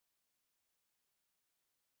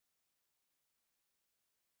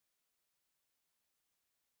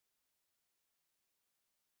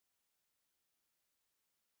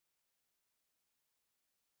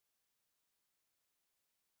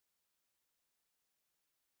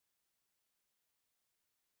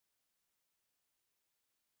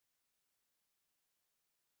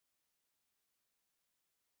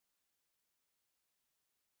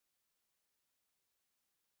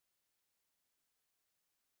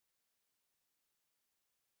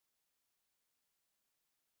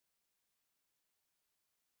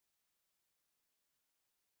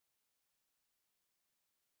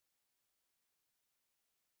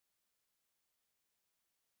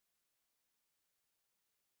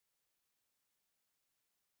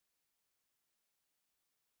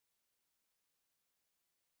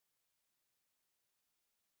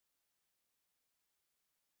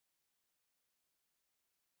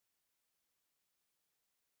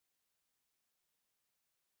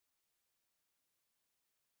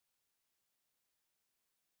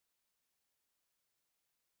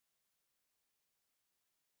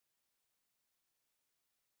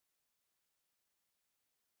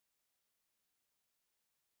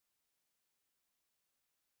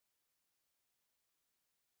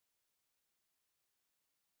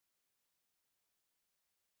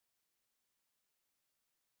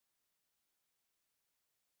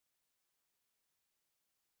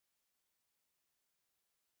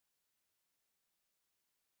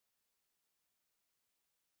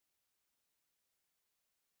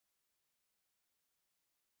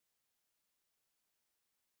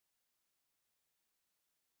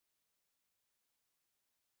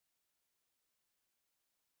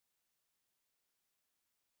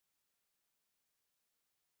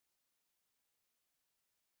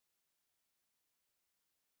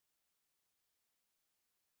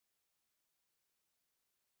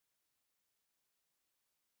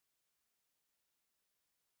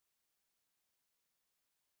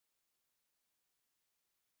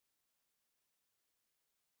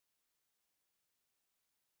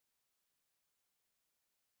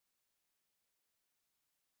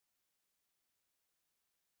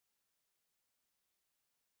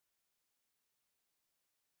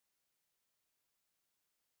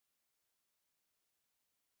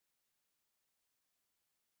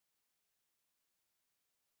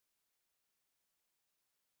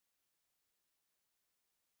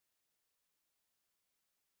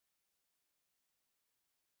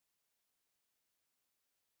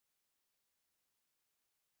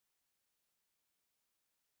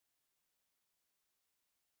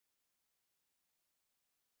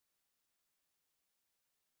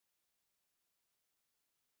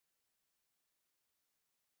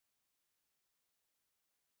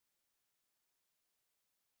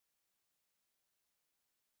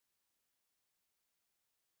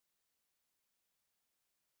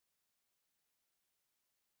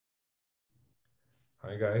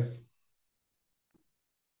Hi guys.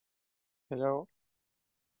 Hello.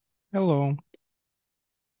 Hello.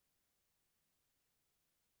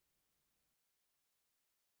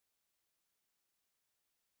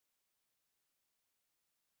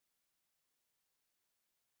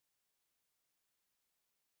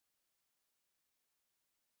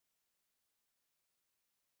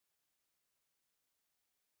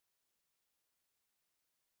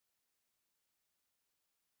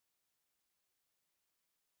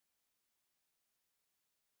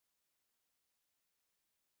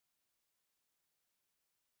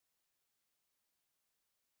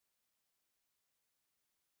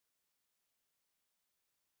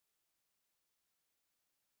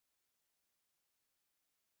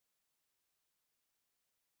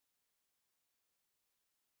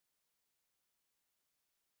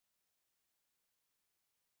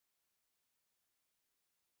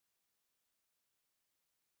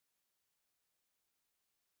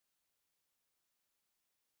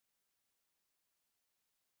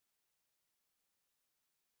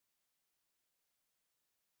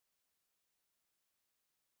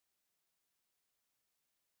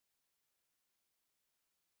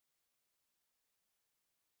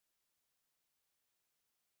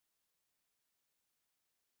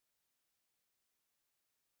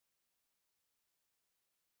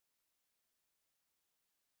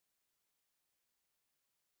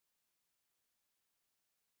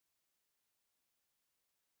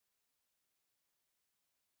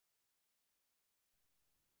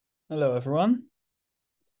 Hello, everyone.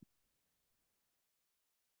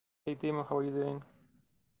 Hey Timo, how are you doing?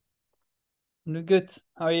 I'm doing good.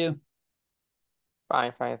 How are you?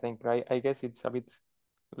 Fine, fine, thank you. I guess it's a bit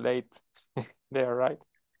late there, right?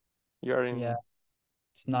 You're Yeah, in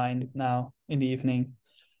it's 9 now in the evening.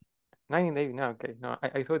 9 in the evening. No, okay. No,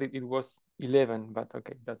 I thought it was 11, but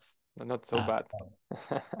okay, that's not so bad.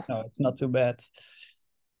 No, no, it's not too bad.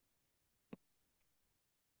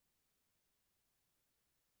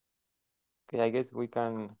 Okay, I guess we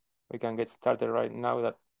can get started right now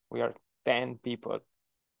that we are 10 people.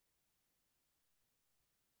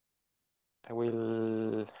 I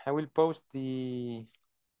will post the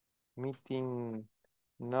meeting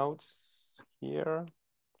notes here.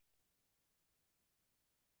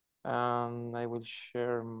 And I will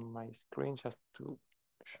share my screen just to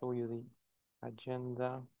show you the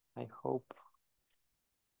agenda. I hope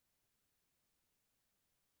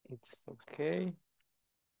it's okay.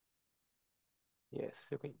 Yes,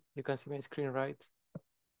 okay. You can see my screen, right?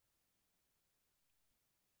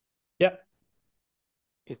 Yeah,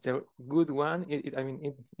 It's a good one. I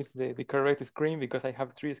mean, it's the correct screen because I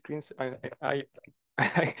have three screens. I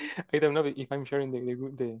don't know if I'm sharing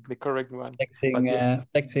the correct one, but yeah.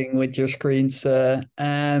 flexing with your screens.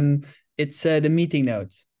 It's the meeting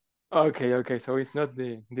notes. Okay, okay. So it's not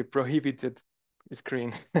the prohibited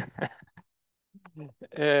screen.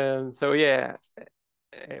 So yeah,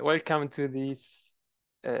 welcome to this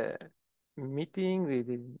uh, meeting,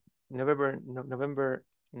 the November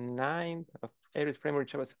 9th of Aries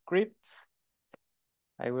JavaScript.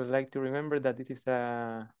 I would like to remember that this is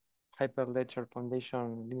a Hyperledger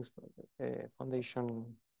Foundation Linux Foundation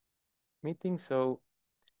meeting, so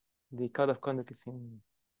the code of conduct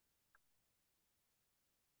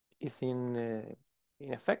is in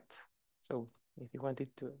effect. So if you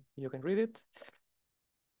wanted to, you can read it.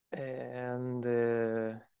 And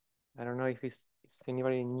I don't know if is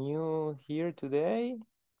anybody new here today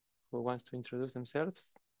who wants to introduce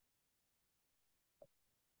themselves.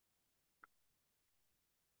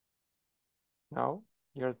 No,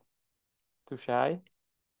 you're too shy.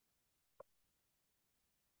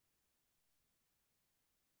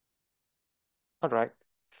 All right.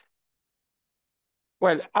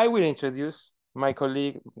 Well, I will introduce my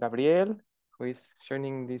colleague Gabriel, who is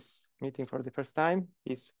joining this meeting for the first time.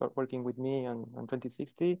 He's working with me on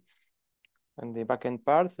 2060 on the backend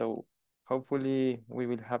part. So hopefully we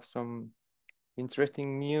will have some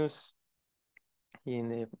interesting news in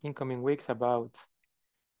the incoming weeks about,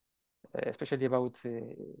 especially about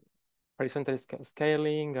horizontal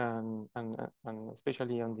scaling and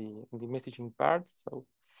especially on the messaging part. So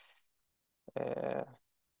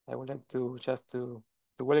I would like to just to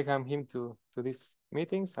welcome him to these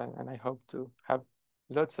meetings, and I hope to have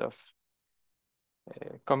lots of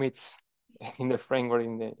commits in the framework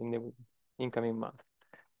in the incoming month.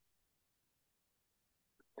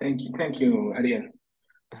 Thank you, Ariel.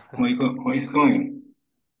 How is going?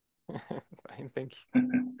 Fine, thank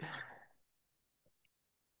you.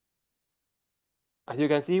 As you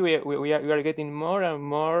can see, we are getting more and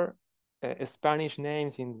more Spanish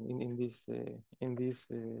names in this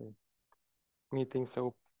meeting.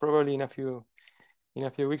 So probably in a few in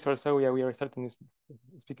a few weeks or so, yeah, we are starting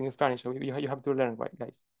speaking Spanish. So you have to learn, right,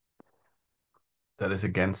 guys? That is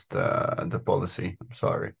against the policy. I'm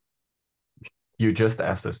sorry. You just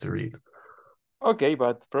asked us to read. Okay,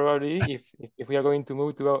 but probably if we are going to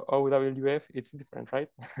move to OWF, it's different, right?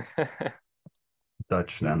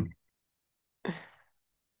 Dutch then.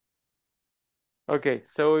 Okay,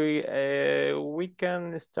 so we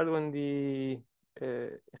can start on the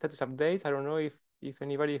status updates. I don't know if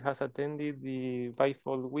anybody has attended the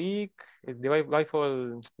BIFOL week, the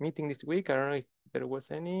BIFOL meeting this week. I don't know if there was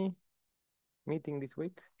any meeting this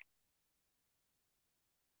week.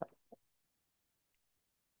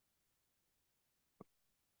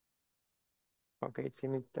 Okay, it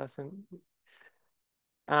seems it doesn't.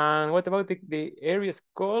 And what about the Aries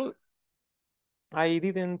call? I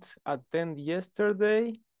didn't attend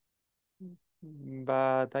yesterday,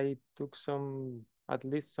 but I took at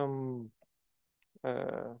least some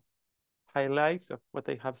highlights of what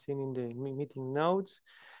I have seen in the meeting notes,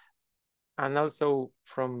 and also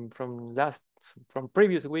from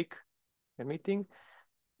previous week, the meeting,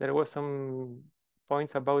 there was some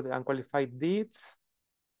points about unqualified deeds.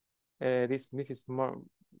 This is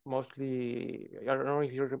mostly, I don't know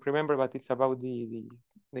if you remember, but it's about the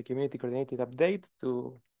community coordinated update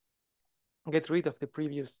to get rid of the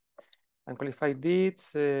previous unqualified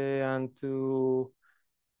deeds and to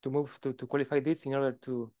move to qualified deeds in order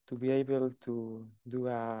to be able to do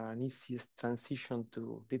an easiest transition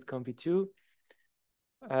to DITCOM v2.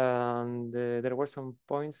 And there were some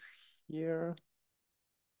points here.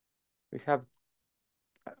 We have,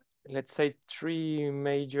 let's say, 3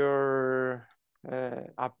 major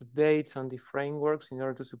updates on the frameworks in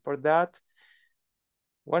order to support that.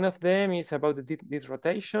 One of them is about the DIT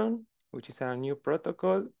rotation, which is a new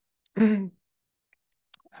protocol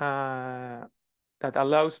that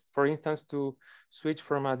allows, for instance, to switch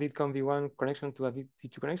from a DITCOM v1 connection to a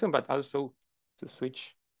v2 connection, but also to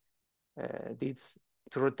switch DITs,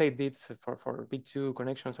 to rotate DITs for v2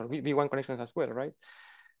 connections or v1 connections as well, right?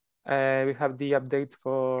 We have the update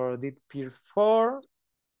for DIT peer 4.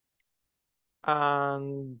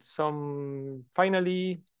 And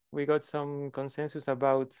finally, we got some consensus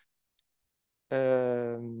about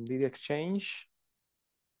the exchange.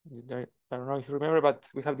 I don't know if you remember, but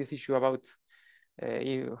we have this issue about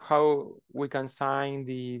how we can sign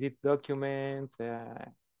the DIT document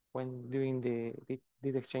when doing the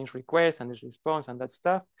DIT exchange request and the response and that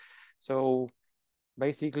stuff. So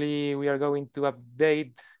basically, we are going to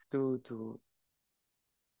update to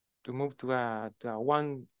move to a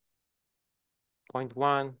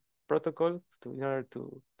 1.1 protocol in order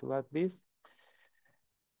to add this.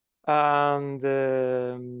 And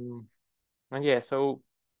yeah, so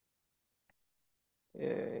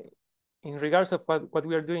in regards of what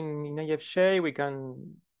we are doing in AFJ,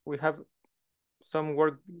 we have some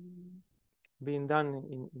work being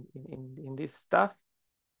done in this stuff,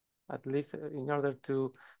 at least in order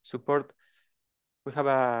to support. We have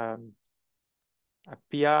a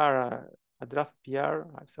PR, a draft PR.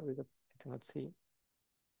 I'm sorry that I cannot see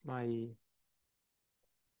my,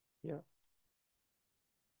 yeah.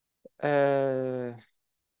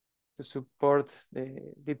 To support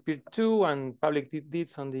the DIT peer 2 and public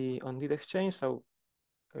DITs on DIT exchange. So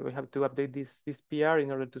we have to update this PR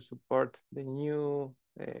in order to support the new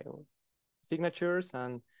signatures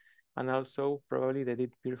and also probably the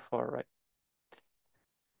DIT peer 4, right?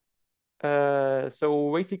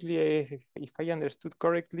 So basically, if I understood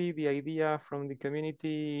correctly, the idea from the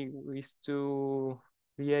community is to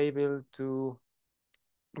be able to,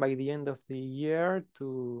 by the end of the year,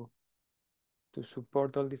 to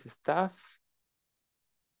support all this stuff,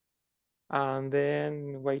 and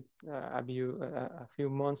then wait a few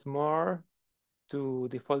months more to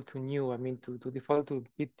default to new. I mean, to default to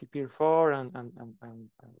DIT peer 4 and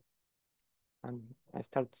I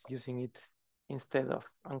start using it instead of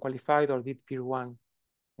unqualified or DIT peer 1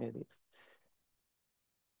 edits.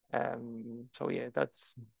 So yeah,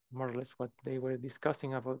 that's more or less what they were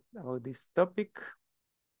discussing about this topic.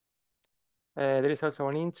 There is also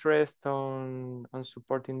an interest on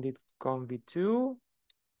supporting DITCOM v2.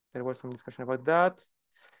 There was some discussion about that.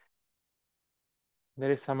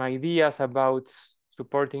 There is some ideas about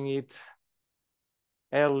supporting it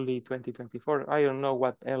early 2024. I don't know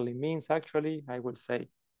what early means actually. I will say,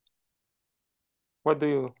 what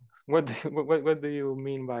do you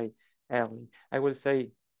mean by early? I will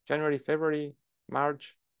say January, February,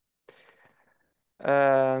 March.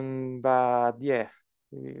 But yeah,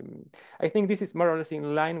 I think this is more or less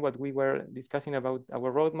in line what we were discussing about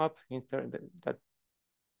our roadmap. Instead that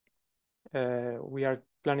we are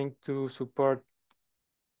planning to support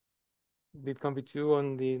did Compi 2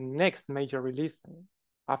 on the next major release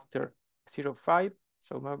after 0.5.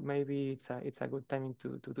 So maybe it's a good timing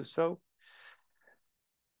to do so.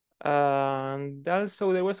 And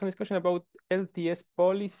also there was some discussion about LTS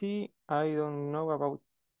policy. I don't know about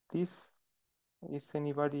this. Is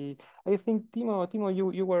anybody? I think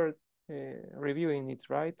Timo, you were reviewing it,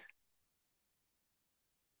 right?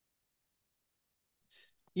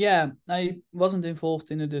 Yeah, I wasn't involved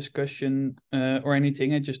in the discussion or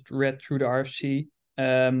anything. I just read through the RFC.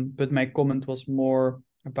 But my comment was more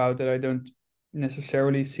about that I don't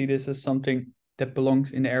necessarily see this as something that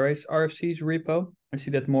belongs in the Aries RFC's repo. I see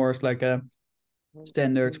that more as like a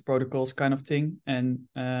standards, protocols kind of thing. And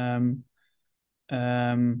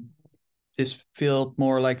this felt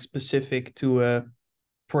more like specific to a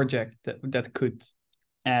project that could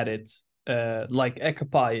add it, like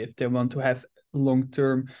Ekapai if they want to have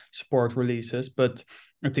long-term support releases. But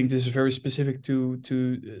I think this is very specific to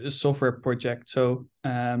a software project. So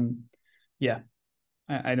yeah,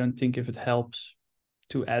 I don't think if it helps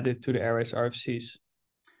to add it to the Aries RFCs.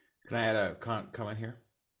 Can I add a comment here?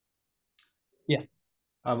 Yeah.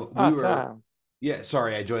 Sam. Yeah,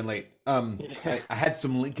 sorry, I joined late. Yeah. I had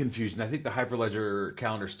some link confusion. I think the Hyperledger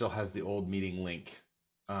calendar still has the old meeting link.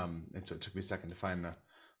 And so it took me a second to find the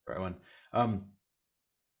right one.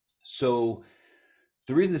 So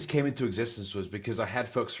the reason this came into existence was because I had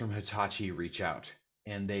folks from Hitachi reach out,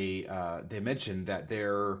 and they mentioned that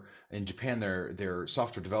in Japan their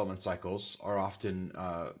software development cycles are often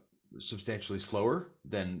substantially slower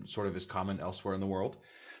than sort of is common elsewhere in the world,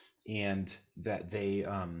 and that they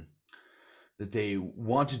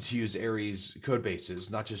wanted to use Aries code bases,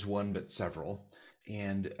 not just one but several,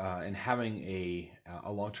 and having a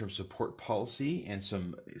long-term support policy and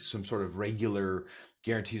some sort of regular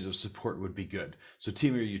guarantees of support would be good. So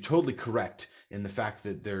Timur, you're totally correct in the fact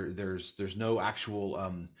that there's no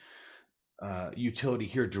actual utility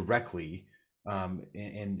here directly,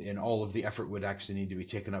 and all of the effort would actually need to be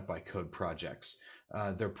taken up by code projects.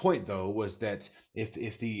 Their point though was that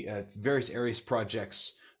if the various Aries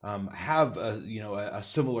projects have a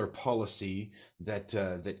similar policy that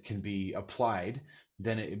can be applied,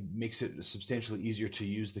 then it makes it substantially easier to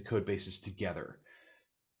use the code bases together.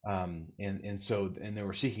 So they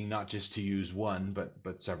were seeking not just to use one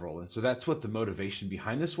but several, and so that's what the motivation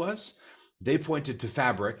behind this was. They pointed to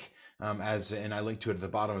Fabric and I linked to it at the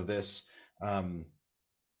bottom of this. And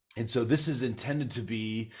so this is intended to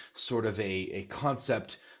be sort of a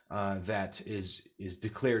concept that is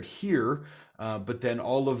declared here, but then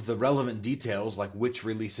all of the relevant details, like which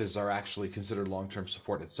releases are actually considered long-term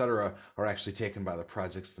support, etc., are actually taken by the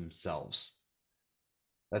projects themselves.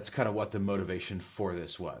 That's kind of what the motivation for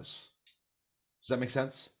this was. Does that make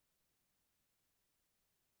sense?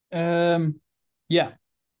 Yeah,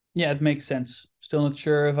 it makes sense. Still not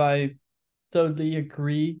sure if I totally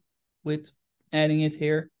agree with adding it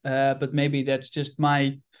here, but maybe that's just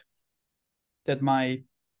my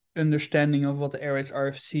understanding of what the Aries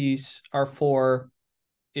RFCs are for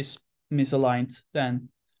is misaligned then.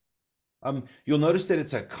 You'll notice that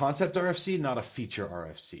it's a concept RFC, not a feature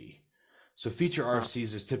RFC. So feature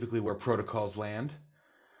RFCs is typically where protocols land.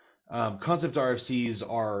 Concept RFCs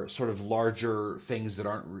are sort of larger things that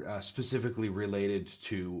aren't specifically related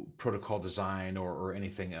to protocol design or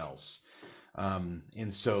anything else.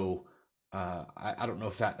 And so I don't know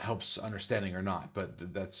if that helps understanding or not,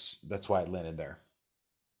 but that's why it landed there.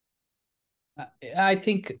 I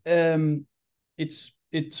think I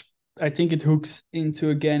think it hooks into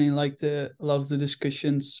again in like a lot of the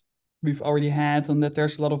discussions we've already had on that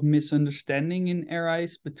there's a lot of misunderstanding in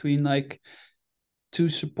Aries between like to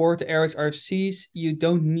support Aries RFCs you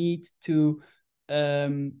don't need to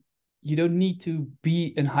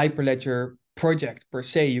be an Hyperledger project per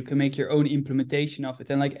se. You can make your own implementation of it,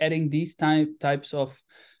 and like adding these types of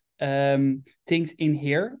things in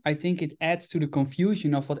here, I think it adds to the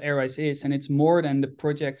confusion of what Aries is, and it's more than the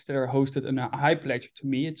projects that are hosted in a Hyperledger. To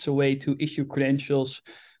me, it's a way to issue credentials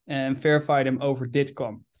and verify them over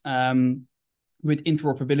DITCOM with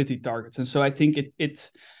interoperability targets. And so I think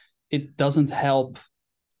it doesn't help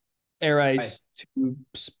Aries to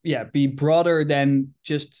be broader than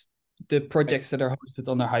just the projects that are hosted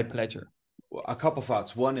on their Hyperledger. A couple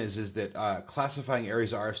thoughts. One is that classifying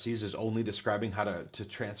Aries RFCs as only describing how to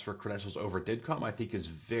transfer credentials over DITCOM, I think is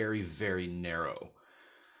very, very narrow.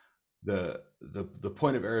 The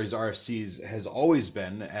point of Aries RFCs has always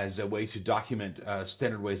been as a way to document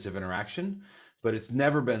standard ways of interaction, but it's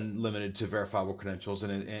never been limited to verifiable credentials,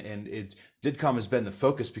 and DITCOM has been the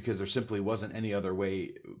focus because there simply wasn't any other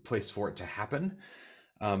place for it to happen.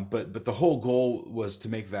 But the whole goal was to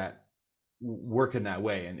make that work in that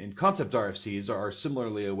way. And concept RFCs are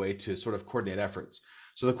similarly a way to sort of coordinate efforts.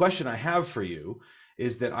 So the question I have for you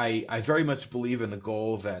is that I very much believe in the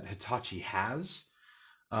goal that Hitachi has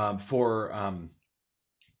for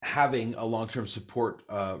having a long-term support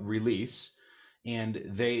release, and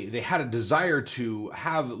they had a desire to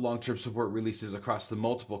have long-term support releases across the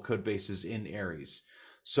multiple code bases in Aries.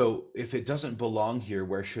 So if it doesn't belong here,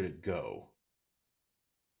 where should it go?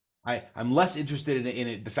 I'm less interested in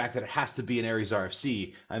it, the fact that it has to be an Aries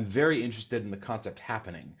RFC. I'm very interested in the concept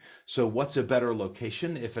happening. So what's a better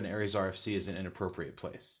location if an Aries RFC is in an inappropriate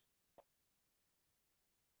place?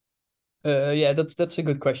 Yeah, that's a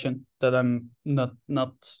good question that I'm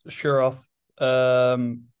not sure of.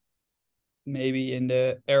 Maybe in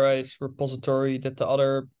the Aries repository that the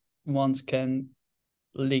other ones can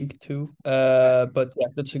link to. But yeah,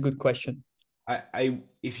 that's a good question.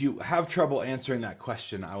 If you have trouble answering that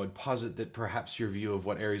question, I would posit that perhaps your view of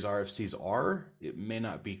what Aries RFCs are, it may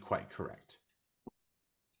not be quite correct.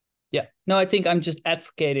 Yeah, no, I think I'm just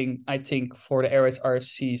advocating, I think, for the Aries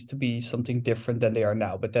RFCs to be something different than they are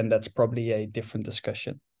now, but then that's probably a different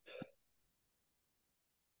discussion.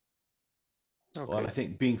 Okay. Well, I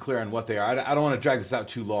think being clear on what they are, I don't want to drag this out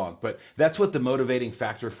too long, but that's what the motivating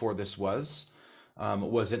factor for this was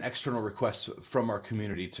an external request from our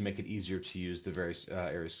community to make it easier to use the various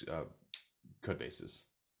Aries code bases.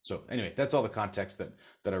 So anyway, that's all the context that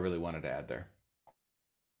I really wanted to add there.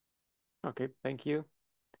 Okay, thank you.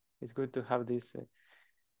 It's good to have these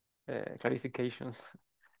clarifications.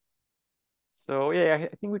 So yeah,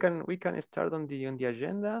 I think we can start on the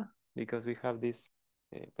agenda, because we have this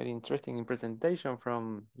very interesting presentation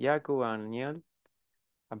from Yaku and Niel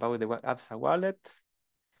about the APSA wallet,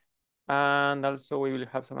 and also we will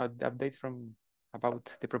have some updates about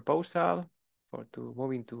the proposal to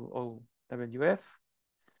moving to OWF.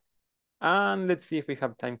 And let's see if we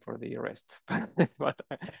have time for the rest. But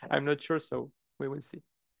I'm not sure, so we will see.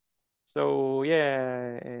 So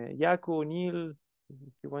yeah, Yaku, Neil,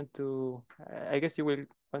 if you want to, I guess you will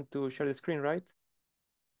want to share the screen, right?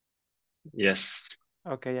 Yes.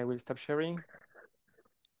 Okay, I will stop sharing.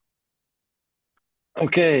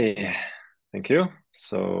 Okay, thank you.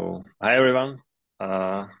 So, hi everyone.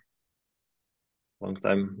 Long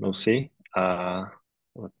time no see.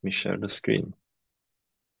 Let me share the screen.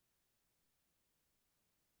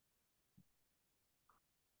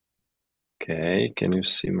 Okay, can you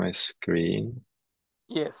see my screen?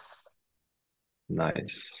 Yes.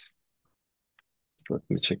 Nice. Let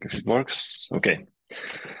me check if it works. Okay.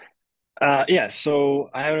 Yeah, so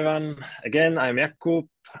hi everyone. Again, I'm Jakub,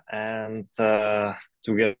 and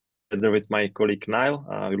together with my colleague Niall,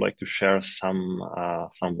 I would like to share some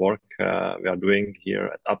work we are doing here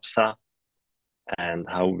at APSA and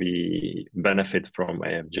how we benefit from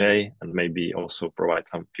AFJ, and maybe also provide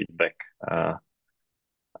some feedback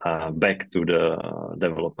back to the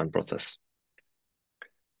development process.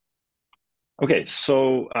 Okay,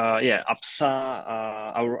 so yeah, APSA,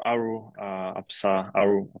 our APSA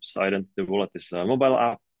Identity Wallet is a mobile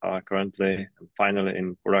app currently and finally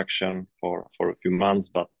in production for a few months,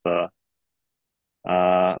 but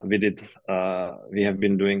we have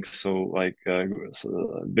been doing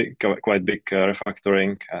quite big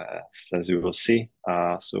refactoring, as you will see.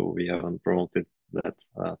 So we haven't promoted that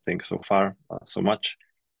thing so far so much.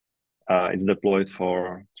 It's deployed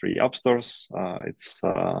for 3 app stores. It's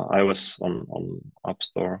iOS on App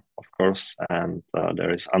Store, of course, and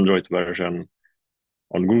there is Android version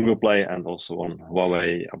on Google Play and also on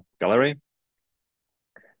Huawei App Gallery.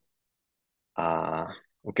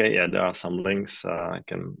 Okay, yeah, there are some links I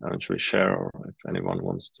can eventually share, or if anyone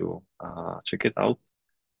wants to check it out.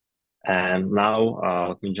 And now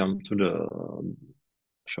let me jump to the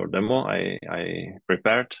short demo I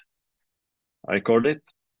prepared. I recorded.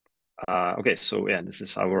 Okay, so yeah, this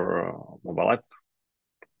is our mobile app.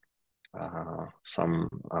 Some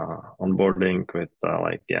onboarding with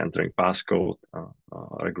like entering passcode,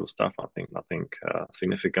 regular stuff. I think nothing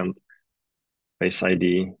significant. Face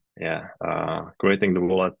ID, yeah, creating the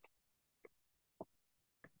wallet.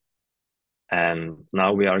 And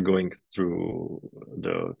now we are going through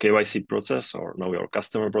the KYC process, or know your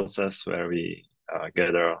customer process, where we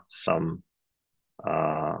gather some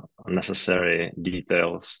necessary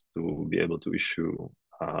details to be able to issue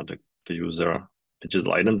the user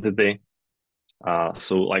digital identity.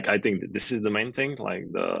 So like, I think this is the main thing, like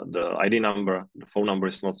the ID number, the phone number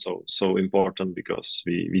is not so important, because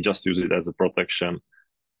we just use it as a protection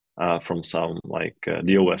from some like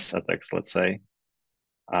DOS attacks, let's say.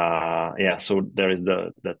 Yeah, so there is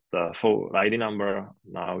that phone ID number.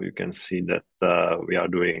 Now you can see that we are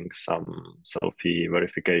doing some selfie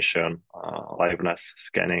verification, liveness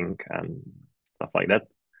scanning, and stuff like that.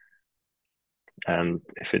 And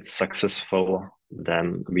if it's successful,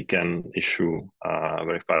 then we can issue a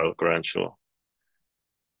verifiable credential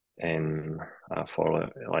in for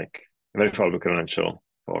like verifiable credential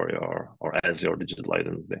for your or as your digital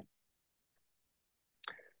identity.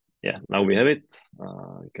 Yeah, now we have it.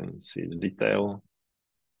 You can see the detail,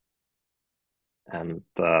 and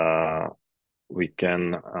we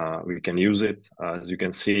can use it. As you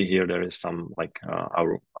can see here, there is some like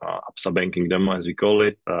our APSA banking demo, as we call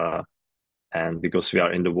it. And because we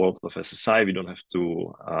are in the world of SSI, we don't have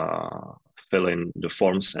to fill in the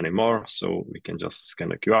forms anymore. So we can just scan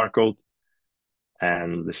the QR code.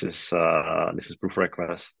 And this is proof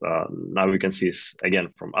request. Now we can see it's again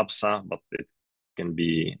from APSA, but it can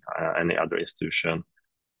be any other institution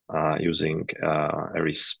using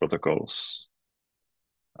Aries protocols.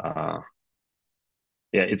 Yeah,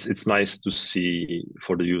 it's nice to see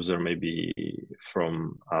for the user maybe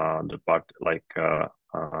from the part like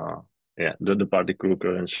yeah the particular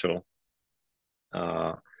credential.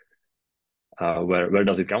 Where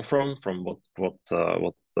does it come from? From what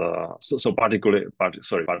so particular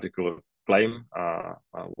claim?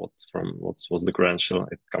 What's the credential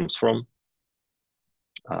it comes from?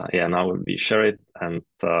 Yeah, now we share it, and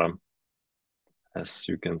as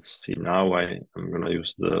you can see now, I'm gonna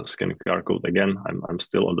use the scan QR code again. I'm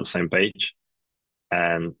still on the same page,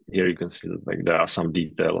 and here you can see that like there are some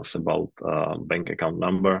details about bank account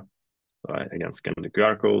number. So I again scan the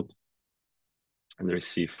QR code and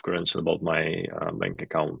receive credential about my bank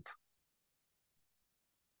account.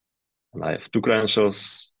 And I have two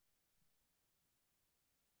credentials.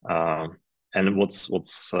 And what's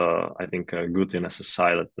I think good in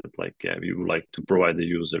SSI that like we would like to provide the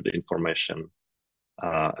user the information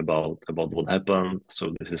about what happened.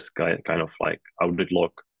 So this is kind of like audit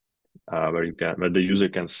log where the user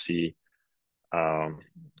can see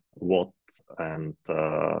what and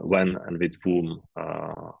when and with whom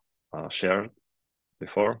shared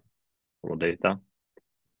before raw data.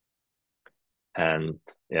 And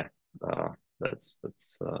yeah, that's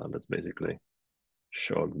basically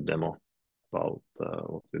short demo about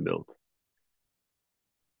what we built.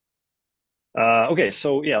 Okay,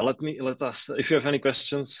 so yeah, let us. If you have any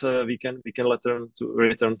questions, we can return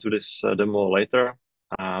to this demo later.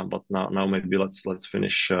 But now maybe let's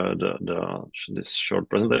finish this short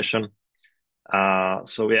presentation.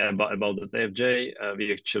 So yeah, about the AFJ,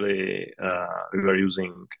 we actually we were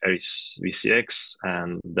using Aries VCX,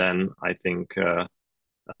 and then I think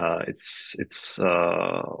it's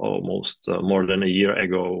almost more than a year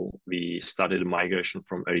ago we started a migration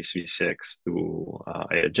from Aries VCX to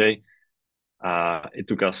AFJ. It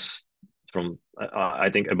took us from I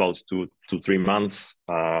think about 2 to 3 months.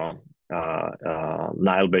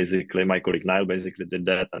 Niall basically, my colleague Niall basically did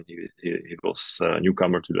that, and he was a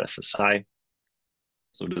newcomer to the SSI.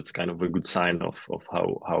 So that's kind of a good sign of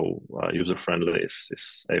how user friendly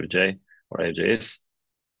is AFJ or AFJ is.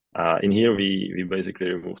 In here, we basically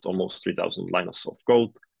removed almost 3,000 lines of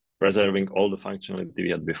code, preserving all the functionality we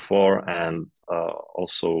had before, and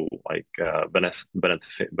also like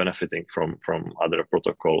benefiting from other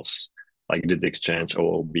protocols like DID Exchange,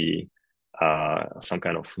 OOB, some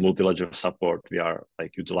kind of multi-ledger support we are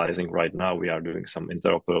like utilizing right now. We are doing some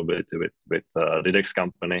interoperability with DIDX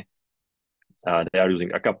company. They are using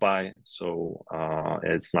Akapai, so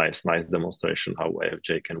it's nice demonstration how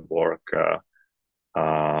AFJ can work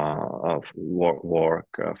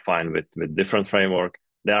fine with different framework.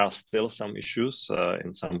 There are still some issues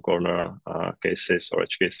in some corner cases or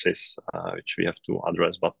edge cases which we have to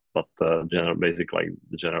address, but general basic like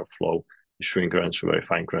the general flow, issuing credential,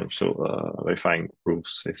 verifying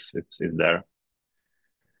proofs is there.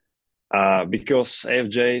 Because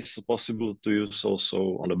AFJ is possible to use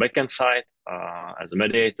also on the backend side as a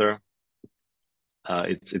mediator.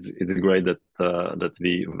 It's great that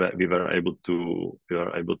we were able to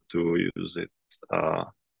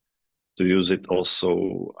use it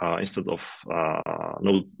also instead of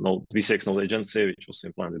Node VCX Node Agency, which was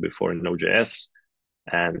implemented before in Node.js,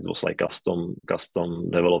 and it was like custom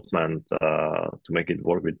development to make it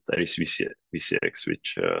work with Aries VCX,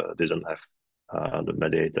 which didn't have the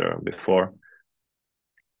mediator before.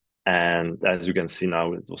 And as you can see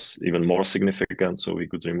now, it was even more significant. So we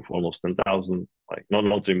could remove almost 10,000, like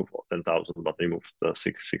not remove 10,000, but remove the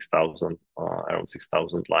 6,000, around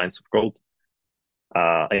 6,000 lines of code.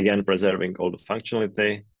 Again, preserving all the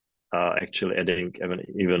functionality. actually adding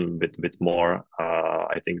even bit more.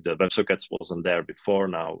 I think the WebSockets wasn't there before.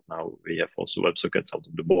 Now we have also WebSockets out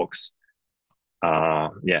of the box.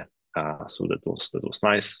 Yeah, so that was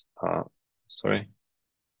nice. Sorry.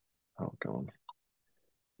 Oh, come on.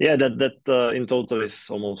 Yeah, that in total is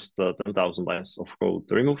almost 10,000 lines of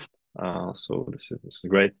code removed. So this is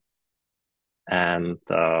great. And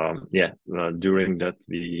yeah, during that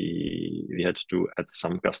we had to add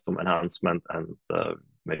some custom enhancement, and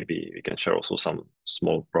maybe we can share also some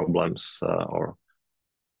small problems or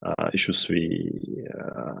issues we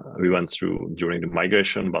went through during the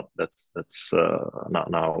migration. But that's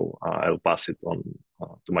now I'll pass it on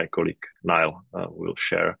to my colleague Niall, who will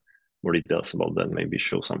share more details about that, maybe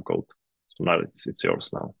show some code. So now it's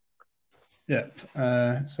yours now. Yep.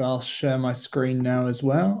 So I'll share my screen now as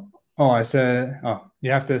well. Oh, I said, oh, you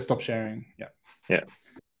have to stop sharing. Yeah. Yeah.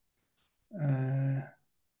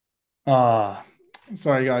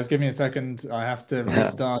 Sorry guys, give me a second. I have to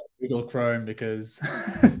restart Google Chrome because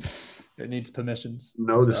it needs permissions.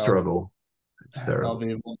 Know the struggle. It's terrible. I'll be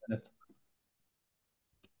in 1 minute.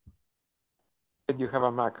 You have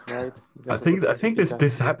a Mac, right? I think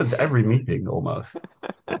this happens every meeting almost.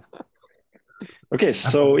 Okay,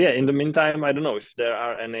 so yeah, in the meantime, I don't know if there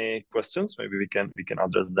are any questions. Maybe we can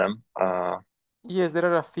address them. Yes, there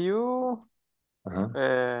are a few.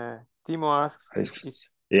 Timo asks.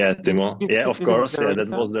 Yeah, Timo. Yeah, of course. Yeah, that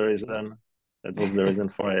was the reason. That was the reason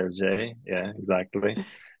for AFJ. Yeah, exactly.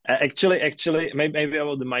 Actually, maybe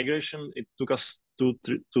about the migration, it took us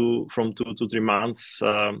from 2 to 3 months.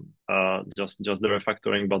 Just the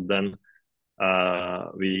refactoring, but then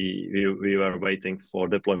we were waiting for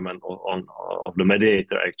deployment of the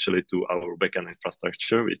mediator actually to our backend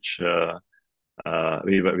infrastructure, which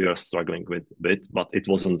we were struggling with a bit, but it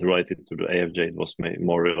wasn't related to the AFJ. It was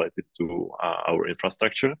more related to our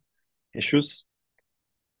infrastructure issues.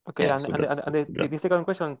 Okay, yeah, the second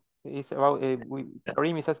question is about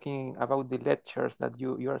Karim is asking about the ledgers that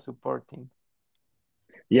you are supporting.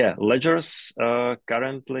 Yeah, ledgers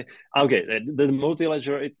currently. Okay, the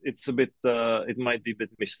multi-ledger, it's a bit, it might be a bit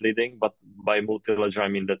misleading, but by multi-ledger, I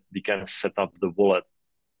mean that we can set up the wallet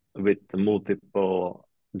with multiple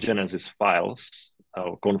Genesis files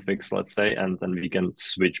or configs, let's say, and then we can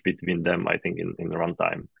switch between them, I think, in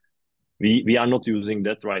runtime. We are not using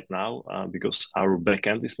that right now because our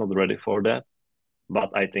backend is not ready for that.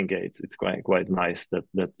 But I think it's quite nice that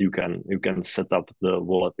you can set up the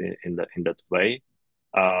wallet in that way.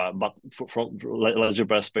 But from ledger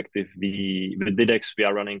perspective, with DDEX we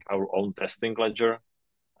are running our own testing ledger,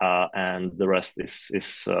 and the rest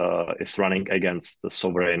is running against the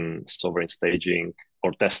sovereign staging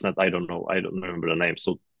or testnet. I don't remember the name.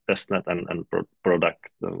 So testnet and product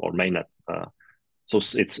or mainnet. So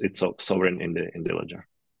it's sovereign in the ledger.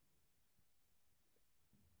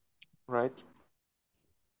 Right.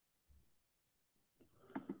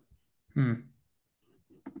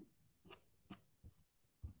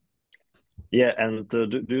 Yeah, and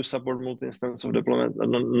do you support multi-instance of deployment?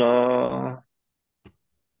 No.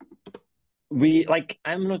 We have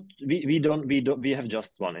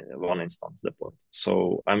just one instance deployed.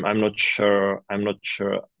 So I'm not sure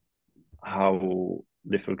how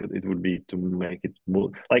difficult it would be to make it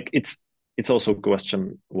like it's also a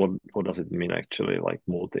question what does it mean actually, like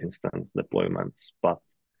multi-instance deployments. But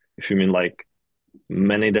if you mean like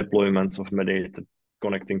many deployments of metadata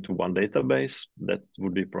connecting to one database, that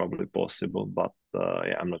would be probably possible. But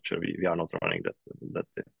yeah, I'm not sure. We are not running that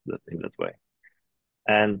in that way.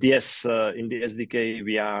 And yes, in the SDK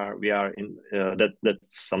we are in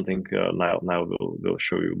that's something now we'll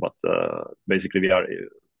show you. But basically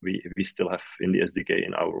we still have in the SDK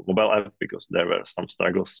in our mobile app because there were some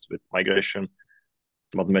struggles with migration.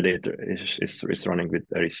 But metadata is running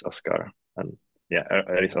with Aries Ascar, and yeah,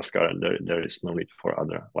 Aries Ascar, and there is no need for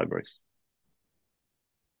other libraries.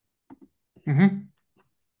 All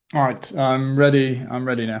right, I'm ready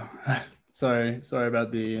now. Sorry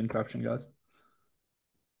about the interruption, guys.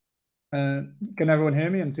 Can everyone hear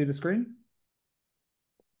me and see the screen?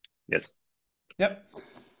 Yes. Yep.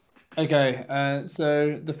 Okay,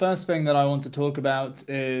 so the first thing that I want to talk about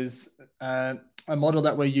is a model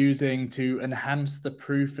that we're using to enhance the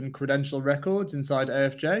proof and credential records inside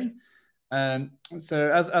AFJ.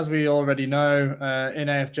 So as we already know, in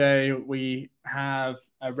AFJ, we have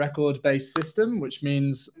a record-based system, which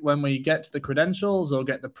means when we get the credentials or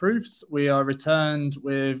get the proofs, we are returned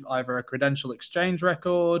with either a credential exchange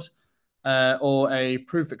record or a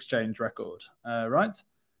proof exchange record, right?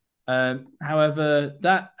 However,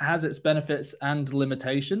 that has its benefits and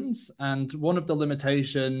limitations. And one of the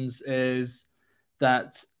limitations is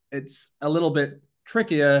that it's a little bit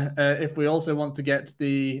trickier if we also want to get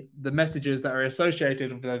the messages that are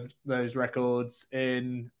associated with those records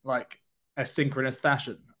in like a synchronous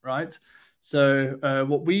fashion, right? So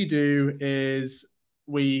what we do is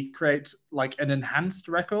we create like an enhanced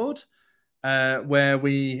record where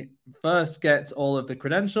we first get all of the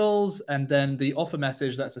credentials and then the offer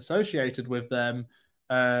message that's associated with them.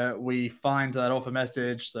 We find that offer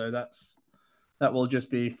message, so that will just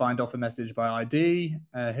be find offer message by ID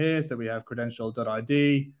here. So we have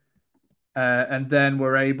credential.id, and then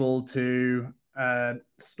we're able to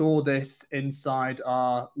store this inside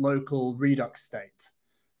our local Redux state.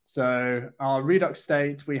 So our Redux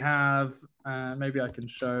state, we have, maybe I can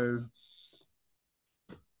show.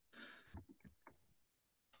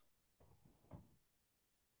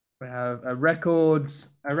 We have a record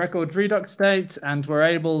Redux state, and we're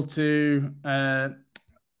able to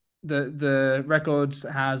the records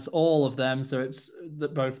has all of them, so it's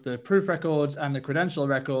both the proof records and the credential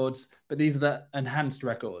records, but these are the enhanced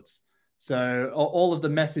records. So all of the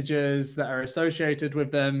messages that are associated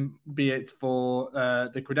with them, be it for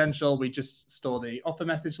the credential, we just store the offer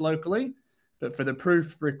message locally. But for the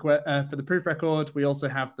proof record, we also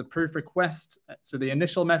have the proof request, so the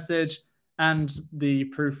initial message, and the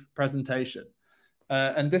proof presentation.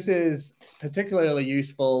 And this is particularly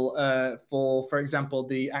useful for example,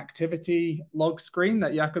 the activity log screen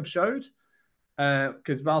that Jakob showed.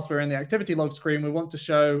 Because whilst we're in the activity log screen, we want to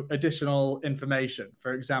show additional information.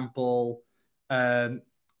 For example,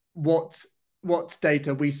 what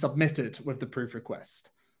data we submitted with the proof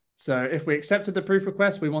request. So if we accepted the proof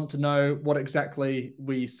request, we want to know what exactly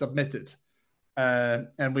we submitted.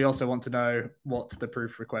 And we also want to know what the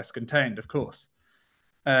proof request contained, of course.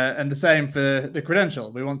 And the same for the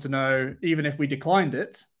credential. We want to know, even if we declined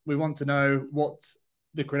it, we want to know what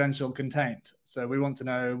the credential contained. So we want to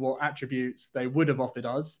know what attributes they would have offered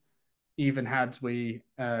us, even had we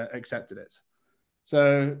accepted it.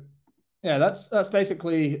 So yeah, that's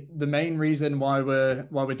basically the main reason why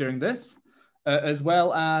we're doing this, as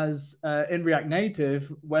well as in React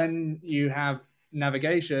Native, when you have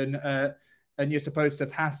navigation and you're supposed to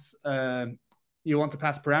pass. You want to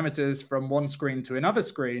pass parameters from one screen to another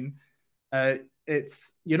screen,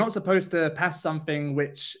 you're not supposed to pass something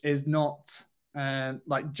which is not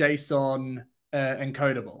like JSON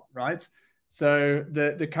encodable, right? So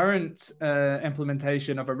the current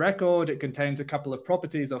implementation of a record, it contains a couple of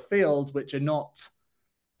properties or fields which are not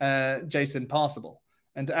JSON parsable.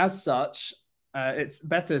 And as such, it's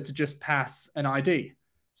better to just pass an ID.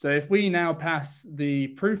 So if we now pass the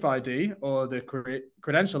proof ID or the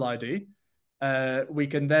credential ID, we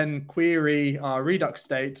can then query our Redux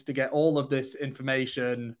state to get all of this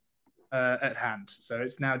information at hand. So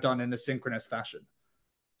it's now done in a synchronous fashion.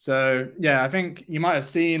 So yeah, I think you might have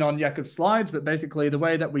seen on Jakob's slides, but basically the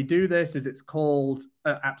way that we do this is it's called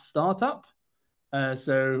app startup.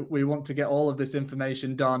 So we want to get all of this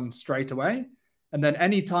information done straight away. And then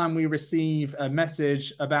anytime we receive a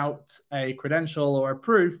message about a credential or a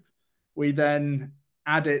proof, we then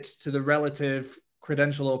add it to the relative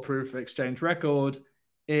credential or proof exchange record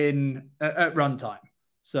at runtime.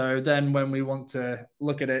 So then when we want to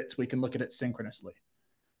look at it, we can look at it synchronously.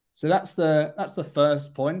 So that's the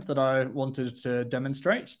first point that I wanted to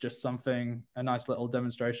demonstrate, just a nice little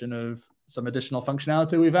demonstration of some additional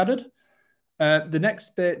functionality we've added. The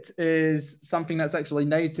next bit is something that's actually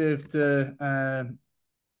native to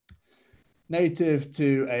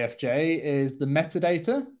AFJ is the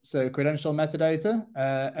metadata, so credential metadata,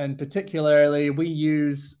 and particularly we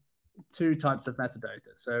use two types of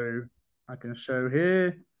metadata. So I can show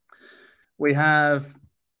here. We have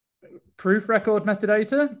proof record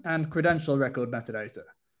metadata and credential record metadata.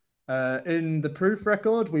 In the proof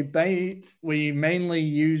record, we mainly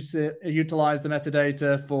utilize the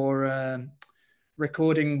metadata for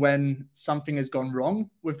recording when something has gone wrong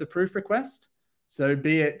with the proof request. So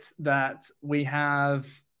be it that we have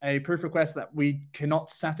a proof request that we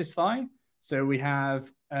cannot satisfy. So we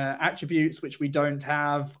have attributes which we don't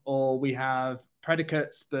have, or we have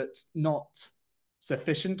predicates, but not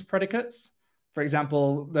sufficient predicates. For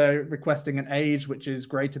example, they're requesting an age which is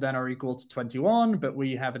greater than or equal to 21, but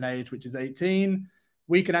we have an age which is 18.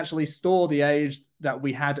 We can actually store the age that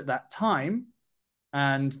we had at that time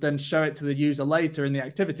and then show it to the user later in the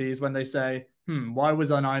activities when they say, why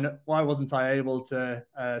wasn't I able to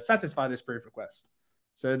satisfy this proof request?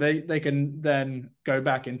 So they can then go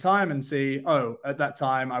back in time and see, oh, at that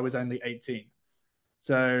time I was only 18.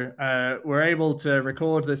 So we're able to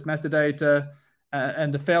record this metadata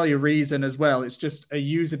and the failure reason as well. It's just a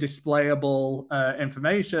user displayable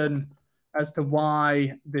information as to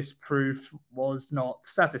why this proof was not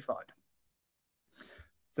satisfied.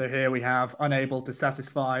 So here we have unable to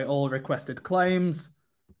satisfy all requested claims,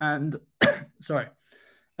 and sorry,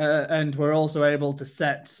 and we're also able to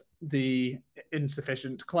set the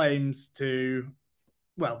insufficient claims to,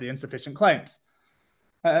 well, the insufficient claims.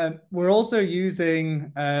 We're also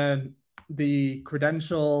using the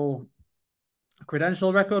credential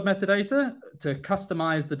record metadata to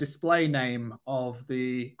customize the display name of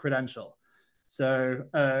the credential. So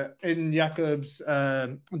in Jakob's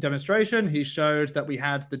demonstration, he showed that we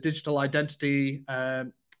had the digital identity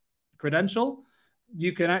credential.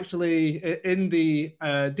 You can actually, in the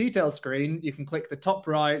detail screen, you can click the top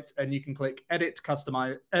right and you can click edit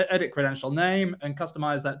credential name and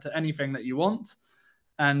customize that to anything that you want.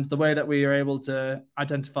 And the way that we are able to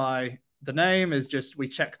identify the name is just we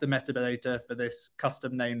check the metadata for this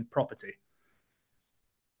custom name property.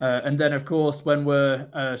 And then, of course, when we're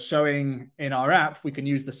showing in our app, we can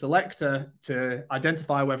use the selector to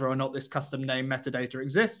identify whether or not this custom name metadata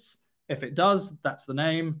exists. If it does, that's the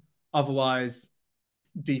name. Otherwise,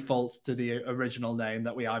 defaults to the original name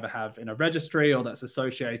that we either have in a registry or that's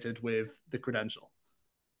associated with the credential.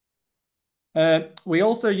 We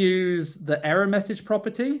also use the error message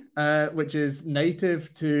property, which is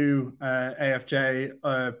native to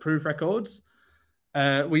AFJ proof records.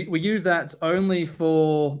 We use that only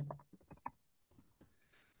for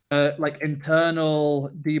like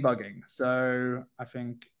internal debugging. So I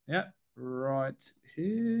think, yeah, right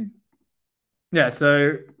here. Yeah,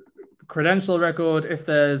 so credential record, if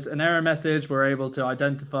there's an error message, we're able to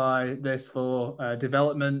identify this for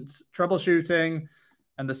development troubleshooting,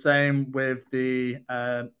 and the same with the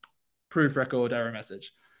proof record error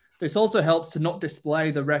message. This also helps to not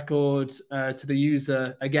display the record to the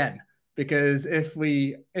user again, because if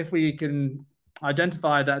we can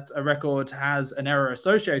identify that a record has an error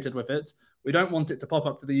associated with it, we don't want it to pop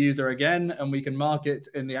up to the user again, and we can mark it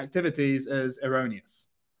in the activities as erroneous.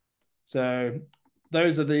 So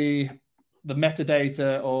those are the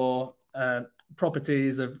metadata or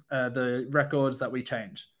properties of the records that we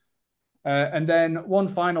change. And then one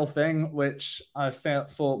final thing, which I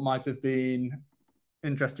thought might have been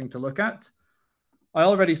interesting to look at. I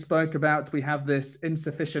already spoke about, we have this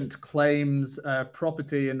insufficient claims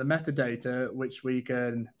property in the metadata, which we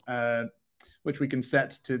can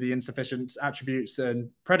set to the insufficient attributes and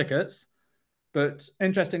predicates. But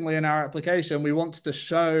interestingly, in our application, we want to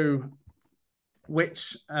show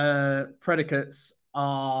which predicates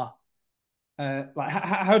are like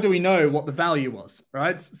how do we know what the value was,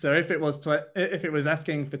 right? So if it was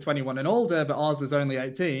asking for 21 and older, but ours was only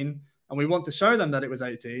 18, and we want to show them that it was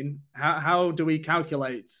 18, how do we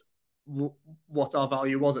calculate what our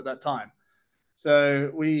value was at that time?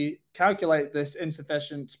 So we calculate this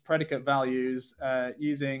insufficient predicate values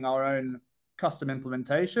using our own custom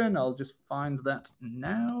implementation. I'll just find that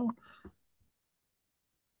now.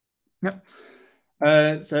 Yep.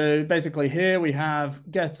 So basically here we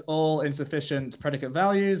have get all insufficient predicate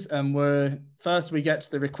values, and we get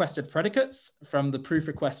the requested predicates from the proof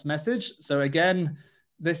request message. So again,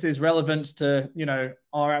 this is relevant to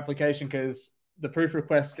our application because the proof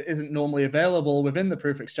request isn't normally available within the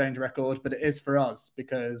proof exchange record, but it is for us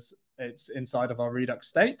because it's inside of our Redux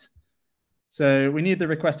state. So we need the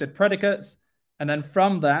requested predicates. And then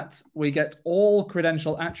from that, we get all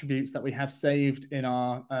credential attributes that we have saved in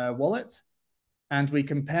our wallet. And we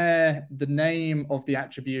compare the name of the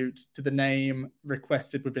attribute to the name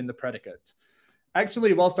requested within the predicate.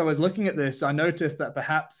 Actually, whilst I was looking at this, I noticed that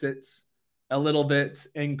perhaps it's a little bit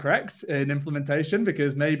incorrect in implementation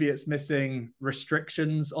because maybe it's missing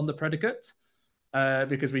restrictions on the predicate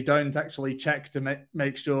because we don't actually check to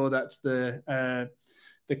make sure that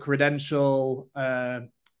the credential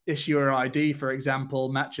issuer ID, for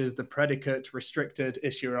example, matches the predicate restricted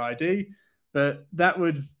issuer ID. But that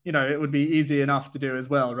would, it would be easy enough to do as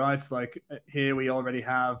well, right? Like here we already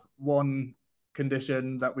have one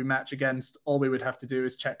condition that we match against. All we would have to do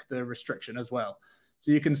is check the restriction as well.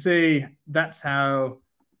 So you can see that's how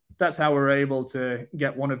we're able to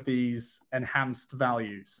get one of these enhanced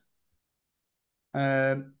values.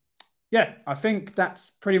 Yeah, I think that's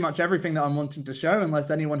pretty much everything that I'm wanting to show,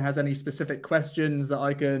 unless anyone has any specific questions that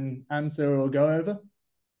I can answer or go over.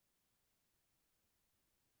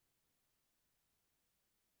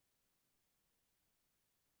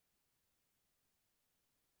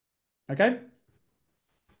 Okay.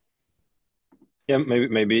 Yeah,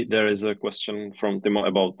 maybe there is a question from Timo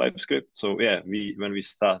about TypeScript. So yeah, when we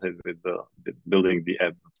started with building the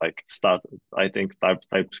app, I think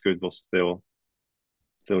TypeScript was still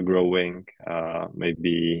growing.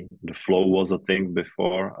 Maybe the flow was a thing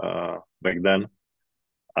before back then.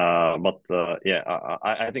 Yeah,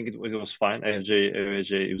 I think it was fine.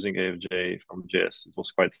 AFJ using AFJ from JS, it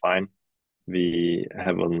was quite fine. We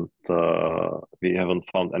haven't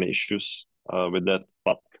found any issues with that.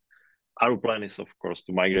 But our plan is, of course,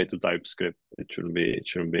 to migrate to TypeScript. It shouldn't be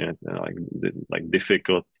like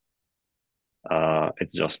difficult.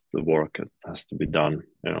 It's just the work that has to be done.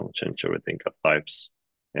 Change everything at types.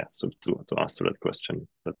 Yeah. So to answer that question,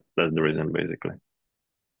 that's the reason basically.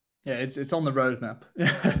 Yeah, it's on the roadmap.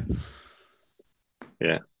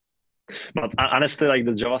 Yeah. But honestly, like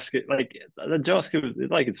the JavaScript,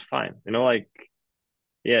 it's fine.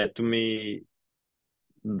 Yeah, to me,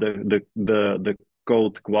 the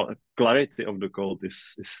code clarity of the code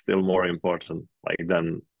is still more important, like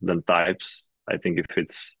than types. I think if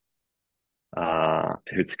it's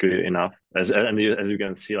clear enough, as you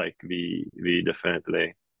can see, like we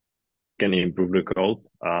definitely can improve the code.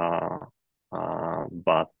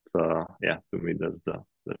 But yeah, to me that's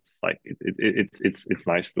like it's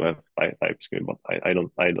nice to have TypeScript, but I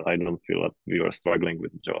don't feel that we are struggling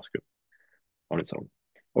with JavaScript on its own.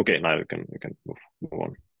 Okay, now we can move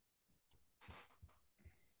on.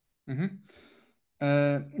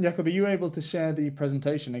 Jakob, are you able to share the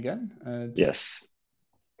presentation again? Yes.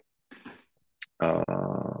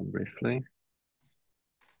 Briefly.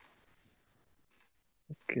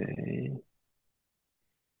 Okay.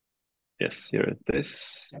 Yes, here it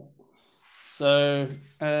is. So,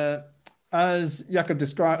 as Jakob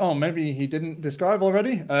described, maybe he didn't describe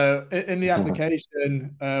already. In the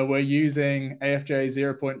application, we're using AFJ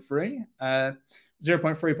 0.3,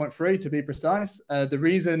 0.3.3 to be precise. The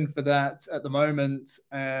reason for that at the moment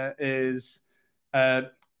is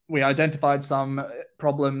we identified some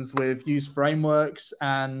problems with use frameworks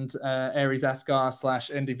and Aries Ascar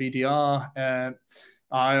 / NDVDR.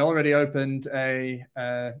 I already opened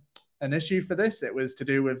an issue for this. It was to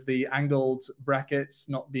do with the angled brackets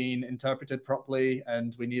not being interpreted properly,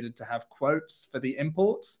 and we needed to have quotes for the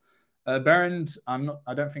imports. Berend,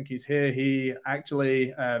 I don't think he's here. He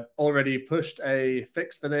actually already pushed a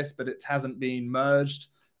fix for this, but it hasn't been merged,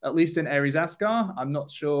 at least in Aries Ascar. I'm not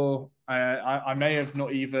sure. I may have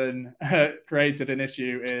not even created an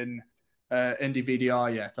issue in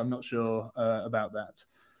NDVDR yet. I'm not sure about that.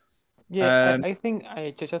 Yeah, I think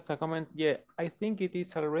just a comment. Yeah, I think it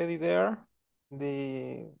is already there.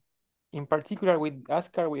 In particular with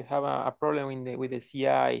Ascar, we have a problem with the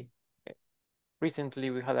CI. Recently,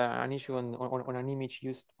 we had an issue on an image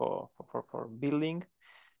used for building.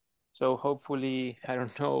 So hopefully, I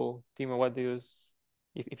don't know, Timo, what do you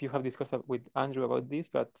if you have discussed with Andrew about this,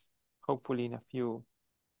 but hopefully in a few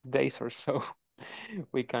days or so,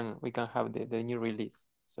 we can have the new release.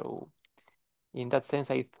 So in that sense,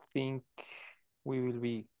 I think we will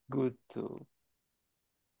be good to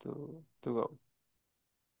go.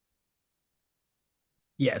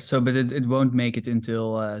 Yeah, so but it won't make it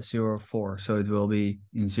until 0.4, so it will be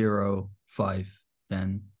in 0.5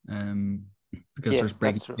 then, because Yes, there's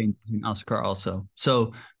breaking changes in Ascar also.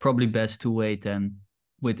 So probably best to wait then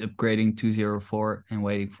with upgrading to 0.4 and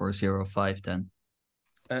waiting for 0.5 then.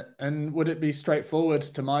 And would it be straightforward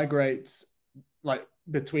to migrate like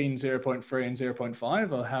between 0.3 and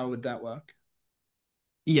 0.5, or how would that work?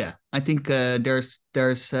 Yeah, I think there's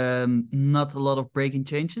not a lot of breaking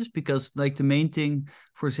changes, because like the main thing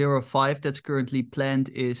for 0.5 that's currently planned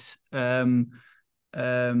is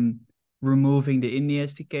removing the INI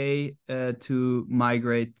SDK to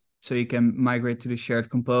migrate, so you can migrate to the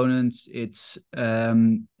shared components. It's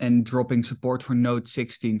and dropping support for Node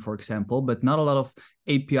 16, for example, but not a lot of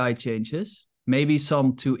API changes. Maybe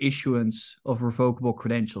some to issuance of revocable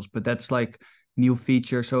credentials, but that's like new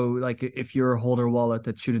feature. So like if you're a holder wallet,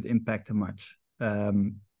 that shouldn't impact too much.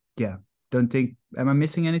 Yeah, don't think. Am I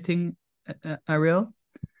missing anything, Ariel?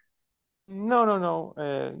 No.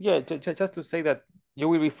 Yeah, just to say that you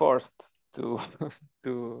will be forced to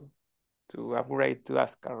to upgrade to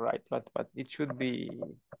Ascar, right? But it should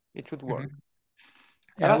work.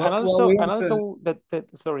 Yeah, and also there's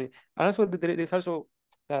also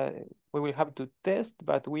we will have to test,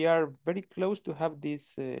 but we are very close to have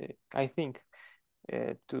this. I think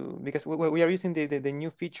because we are using the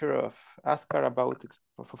new feature of Ascar about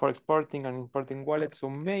for exporting and importing wallets. So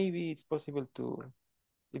maybe it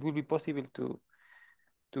will be possible to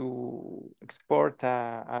export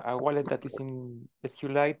a wallet that is in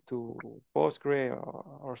SQLite to Postgre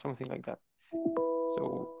or something like that.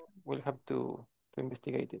 So we'll have to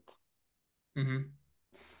investigate it.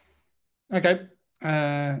 Okay.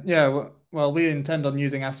 Yeah, well, we intend on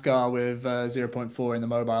using Ascar with 0.4 in the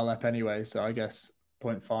mobile app anyway, so I guess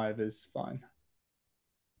 0.5 is fine.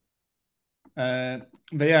 But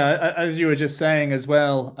yeah, as you were just saying as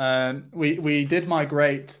well, we did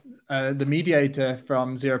migrate the mediator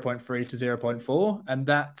from 0.3 to 0.4, and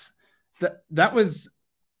that was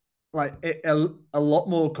like a lot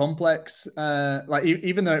more complex. Like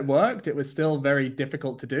even though it worked, it was still very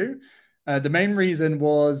difficult to do. The main reason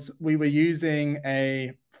was we were using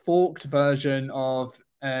a forked version of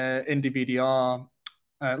IndieVDR.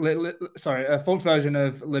 Sorry, a forked version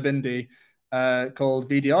of libindie called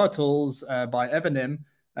VDR Tools by Evanim,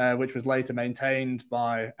 which was later maintained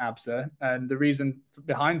by ABSA. And the reason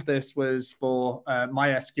behind this was for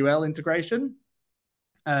MySQL integration.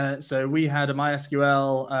 So we had a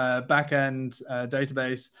MySQL backend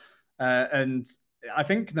database, and I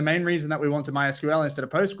think the main reason that we wanted MySQL instead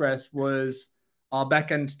of Postgres was our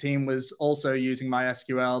backend team was also using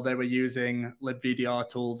MySQL. They were using libvdr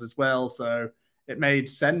tools as well, so it made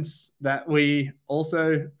sense that we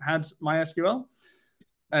also had MySQL.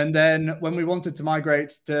 And then when we wanted to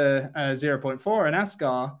migrate to 0.4 and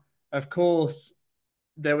Ascar, of course,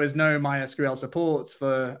 there was no MySQL support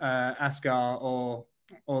for Ascar or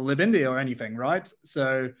libindie or anything, right?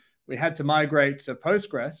 So we had to migrate to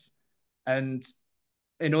Postgres, and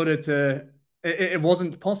in order to, it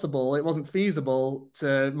wasn't possible, it wasn't feasible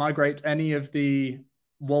to migrate any of the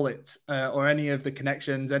wallet or any of the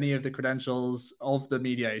connections, any of the credentials of the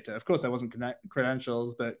mediator. Of course, there wasn't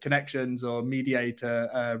credentials, but connections or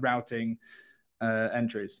mediator routing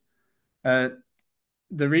entries.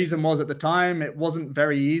 The reason was at the time it wasn't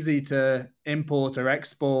very easy to import or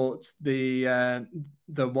export the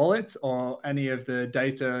wallet or any of the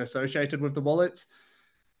data associated with the wallet.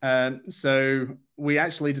 So we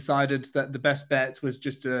actually decided that the best bet was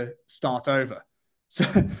just to start over.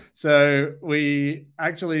 So we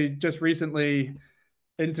actually just recently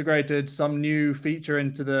integrated some new feature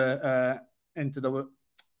into the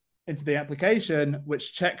application,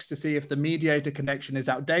 which checks to see if the mediator connection is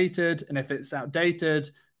outdated. And if it's outdated,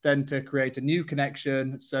 then to create a new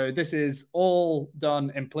connection. So this is all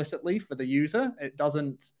done implicitly for the user.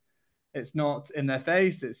 It's not in their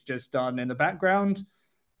face. It's just done in the background.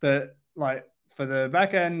 But like for the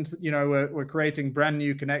backend, we're creating brand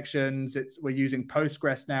new connections. We're using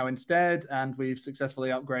Postgres now instead, and we've successfully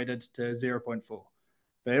upgraded to 0.4.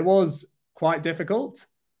 But it was quite difficult.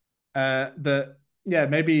 But yeah,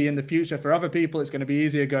 maybe in the future for other people, it's going to be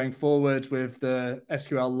easier going forward with the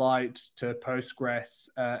SQLite to Postgres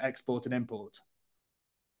export and import.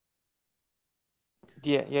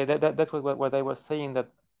 Yeah, that's what I was saying, that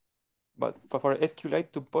but for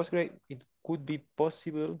SQLite to Postgres, it could be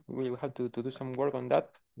possible. We will have to do some work on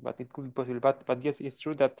that, but it could be possible. But yes, it's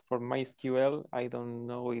true that for MySQL, I don't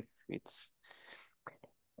know if it's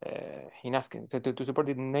in Ascar. So to support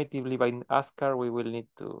it natively by Ascar, we will need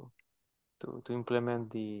to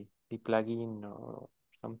implement the plugin or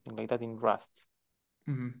something like that in Rust.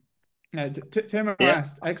 Tim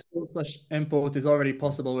asked, export/import is already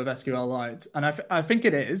possible with SQLite, and I think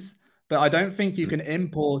it is, but I don't think you can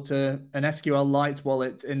import an SQLite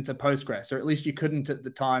wallet into Postgres, or at least you couldn't at the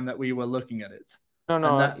time that we were looking at it.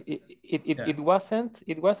 No, it wasn't,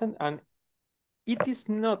 and it is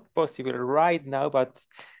not possible right now. But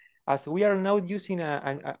as we are now using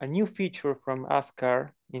a new feature from Ascar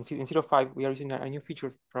in 0.5, we are using a new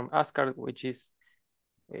feature from Ascar, which is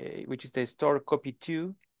the store copy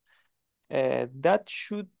 2. That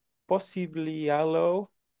should possibly allow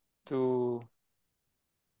to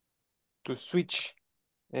switch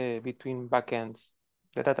between backends,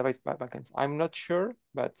 the database backends. I'm not sure,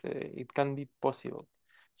 but it can be possible.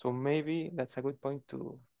 So maybe that's a good point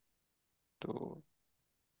to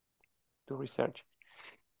research.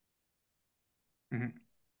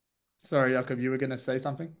 Sorry, Jakob, you were going to say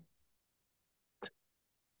something?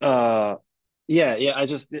 Yeah. I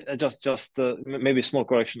just maybe a small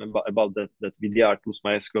correction about that VDR tools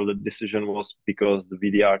MySQL. The decision was because the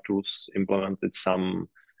VDR tools implemented some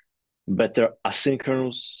better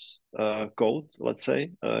asynchronous code, let's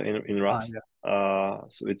say, in Rust.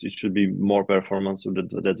 So it should be more performance. So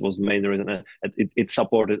that was the main reason. And it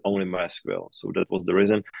supported only MySQL, so that was the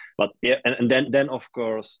reason. But yeah, and then of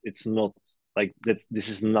course it's not like that. This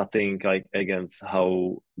is nothing like against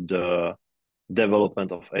how the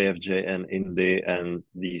development of AFJ and Indie and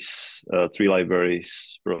these three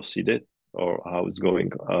libraries proceeded, or how it's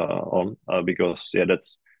going on, because yeah,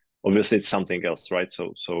 that's obviously it's something else, right?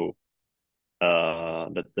 So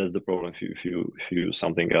that's the problem. If you use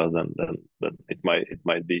something else, then it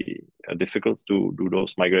might be difficult to do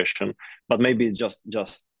those migration. But maybe it's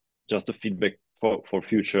just a feedback for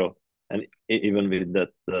future, and even with that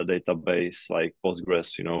database like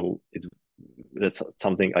Postgres, that's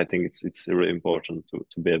something I think it's really important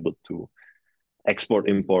to be able to export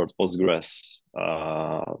import Postgres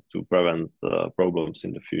to prevent problems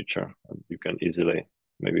in the future. And you can easily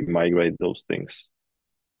maybe migrate those things.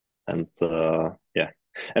 And yeah,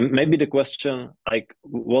 and maybe the question like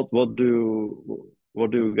what do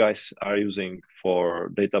you guys are using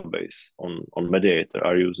for database on Mediator?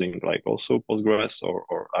 Are you using like also Postgres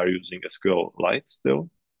or are you using SQLite still?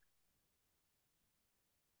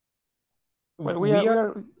 Well, We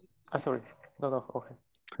are sorry. No, okay.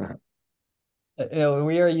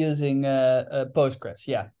 we are using Postgres,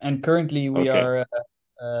 yeah, and currently we Okay.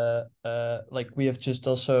 are like we have just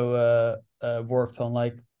also worked on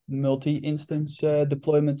like multi-instance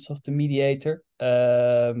deployments of the mediator,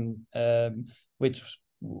 which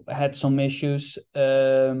had some issues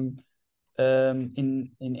in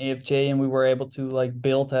AFJ, and we were able to like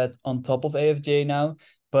build that on top of AFJ now,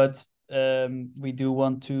 but we do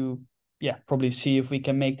want to probably see if we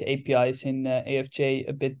can make the APIs in AFJ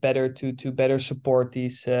a bit better to better support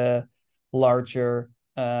these larger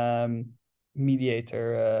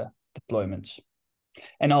mediator deployments.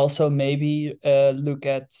 And also maybe look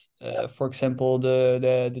at, for example,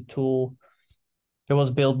 the tool that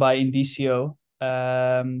was built by Indicio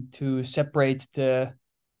to separate the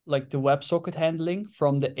WebSocket handling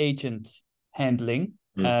from the agent handling.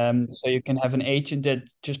 So you can have an agent that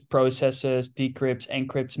just processes, decrypts,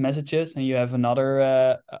 encrypts messages, and you have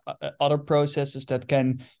another other processes that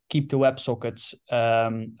can keep the WebSockets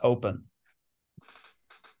open.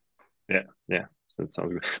 Yeah, so that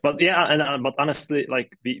sounds good. But yeah, and but honestly,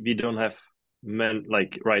 like we don't have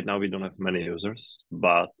right now we don't have many users,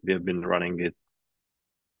 but we have been running it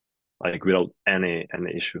like without any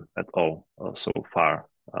issue at all so far.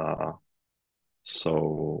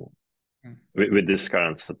 So with this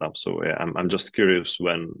current setup, so yeah, I'm just curious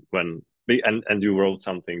when and you wrote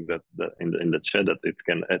something that in the chat that it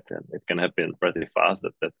can happen pretty fast,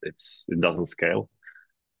 that it doesn't scale.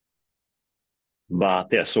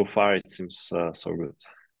 But yeah, so far it seems so good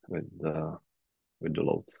with the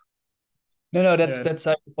load. No, that's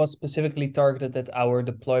I was specifically targeted at our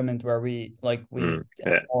deployment where we have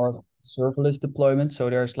more of serverless deployment. So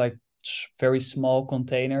there's like very small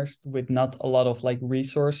containers with not a lot of like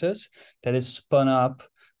resources that is spun up.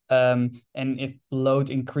 And if load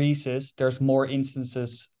increases, there's more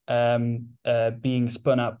instances being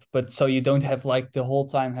spun up. But so you don't have like the whole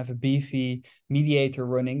time have a beefy mediator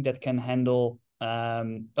running that can handle a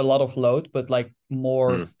lot of load, but like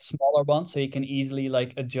more smaller ones, so you can easily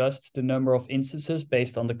like adjust the number of instances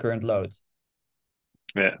based on the current load.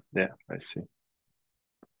 Yeah, I see.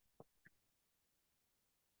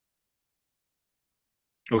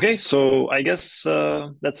 Okay, so I guess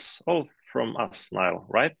that's all from us, Niall,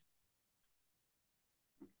 right?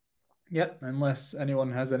 Yep, unless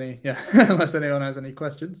anyone has any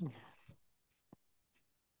questions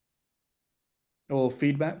or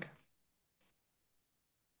feedback.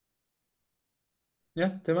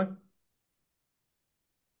 Yeah, Timo?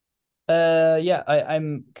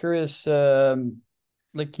 I'm curious,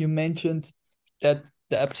 like you mentioned that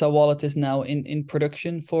the Epsa wallet is now in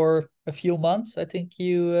production for a few months, I think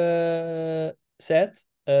you said.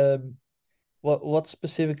 What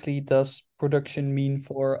specifically does production mean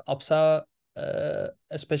for Apsa?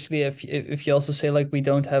 Especially if you also say like we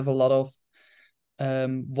don't have a lot of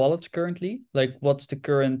wallets currently. Like what's the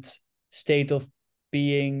current state of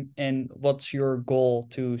being and what's your goal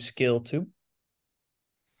to scale to?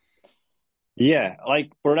 Yeah,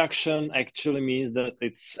 like production actually means that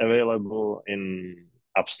it's available in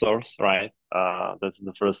app stores, right? That's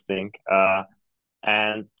the first thing.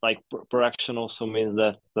 And like production also means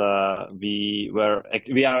that we are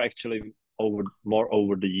actually over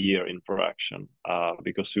the year in production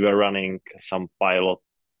because we were running some pilot,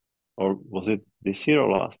 or was it this year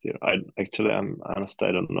or last year? I'm honest,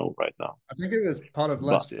 I don't know right now. I think it was part of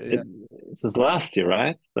last year. Yeah, it was last year,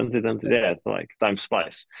 right? 2020. Yeah, it's like time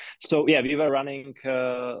flies. So yeah, we were running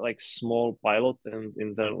like small pilot, and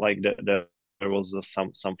in the like there was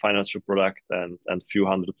some financial product, and few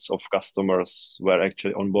hundreds of customers were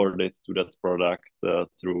actually onboarded to that product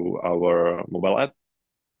through our mobile app.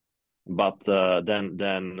 But then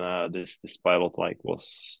this pilot like was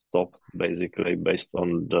stopped basically based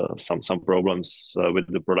on some problems with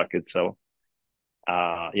the product itself.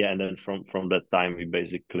 And then from that time we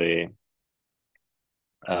basically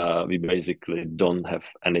don't have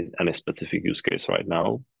any specific use case right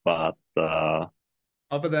now, but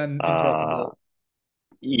other than interoperability.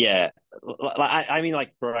 Yeah, I mean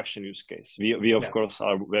like production use case. We of course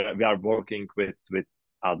are working with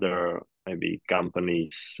other maybe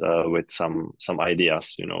companies with some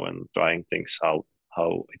ideas, and trying things out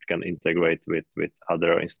how it can integrate with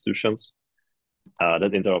other institutions.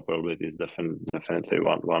 that interoperability is definitely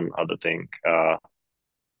one other thing.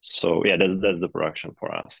 So yeah, that's the production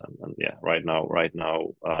for us, and yeah, right now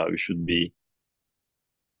we should be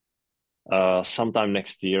sometime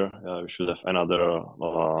next year we should have another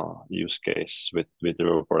use case with the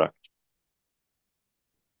real product.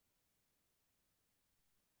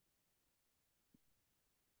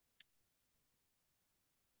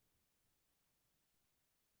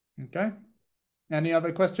 Okay. Any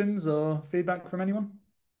other questions or feedback from anyone?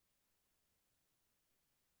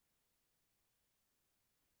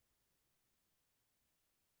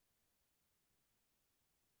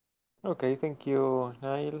 Okay, thank you,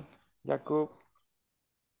 Nail, Jakub.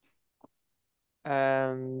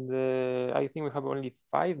 And I think we have only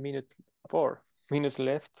 4 minutes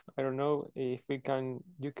left. I don't know if you can,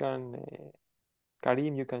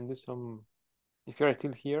 Karim, you can do some, if you are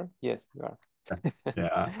still here. Yes, you are.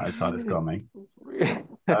 Yeah, I saw this coming.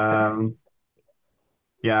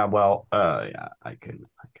 Yeah, well, yeah, I can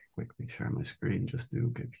quickly share my screen just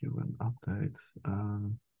to give you an update.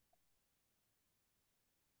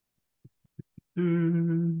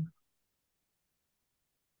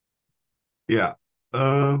 Yeah.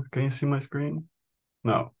 Can you see my screen?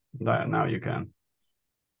 No, now you can.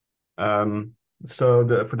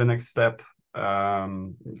 So for the next step, for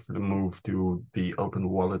the move to the Open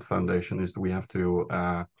Wallet Foundation is that we have to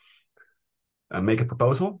make a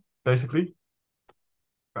proposal, basically.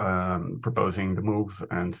 Proposing the move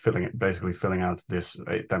and basically filling out this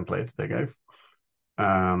template they gave,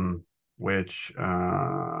 which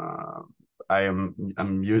I'm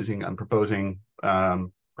proposing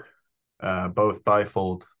both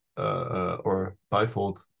bifold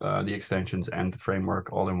the extensions and the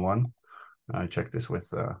framework all in one. I checked this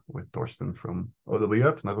with Torsten from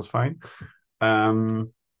OWF, and that was fine. The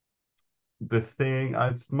thing,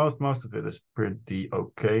 most of it is pretty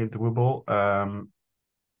okay, doable.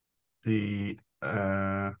 The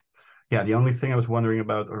only thing I was wondering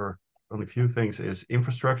about, or only few things, is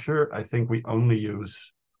infrastructure. I think we only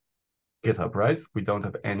use GitHub, right? We don't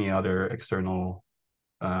have any other external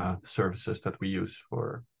services that we use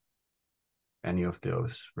for any of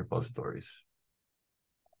those repositories.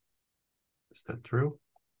 Is that true?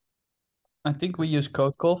 I think we use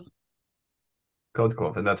CodeCoff,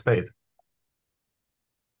 CodeCoff, and that's paid.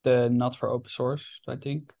 the not for open source, I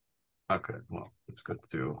think. Okay, well, it's good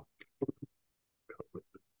to.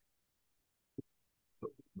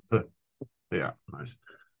 Yeah, nice.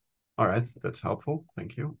 All right, that's helpful.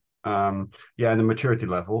 Thank you. Yeah, and the maturity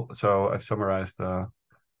level. So I've summarized the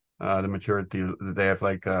maturity. They have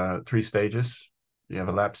like 3 stages. You have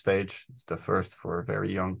a lab stage. It's the first for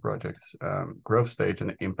very young projects. Growth stage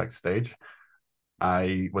and impact stage.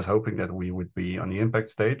 I was hoping that we would be on the impact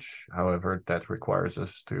stage. However, that requires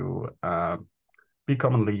us to be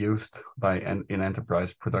commonly used in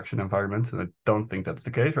enterprise production environments, and I don't think that's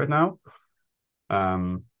the case right now.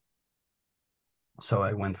 So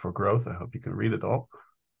I went for growth. I hope you can read it all.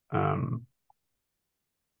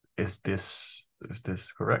 Is this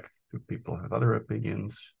correct? Do people have other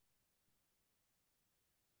opinions?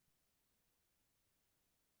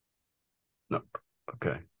 Nope. Okay.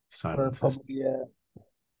 Or Silence. probably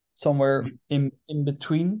somewhere in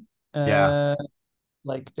between. Yeah.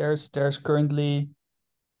 Like there's currently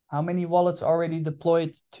how many wallets already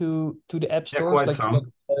deployed to the app Yeah, stores? quite Like you some. have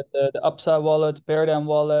the Upside wallet, Paradigm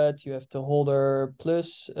wallet. You have the Holder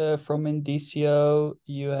Plus from Indicio.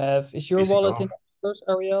 You have, is your Easy wallet in off. app stores,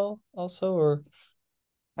 Ariel, also, or?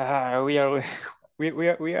 We are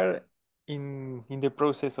we are in the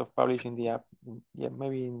process of publishing the app. Yeah,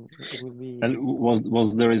 maybe it will be. And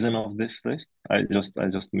was the reason of this list? I just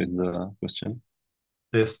missed the question.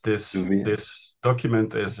 This Do we?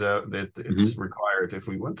 document is that it's Mhm. required if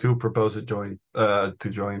we want to propose to join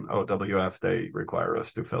OWF. They require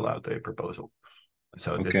us to fill out a proposal.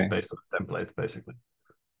 So this is Okay. based on a template, basically.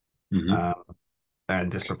 Mhm.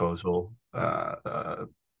 And this proposal, well,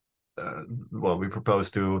 we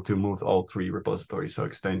propose to move all 3 repositories, so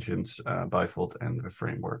extensions, bifold, and the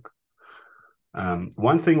framework.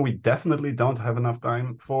 One thing we definitely don't have enough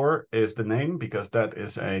time for is the name, because that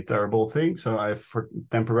is a terrible thing. So I've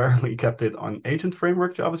temporarily kept it on Agent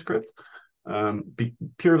Framework JavaScript,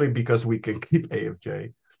 purely because we can keep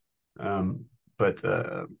AFJ. But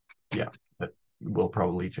yeah, that will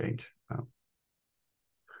probably change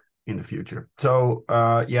in the future. So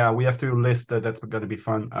yeah, we have to list. That's going to be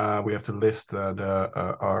fun. We have to list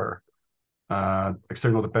our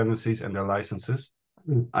external dependencies and their licenses.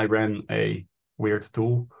 I ran a weird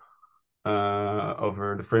tool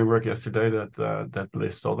over the framework yesterday that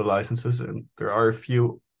lists all the licenses, and there are a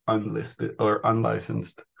few unlisted or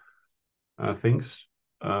unlicensed things.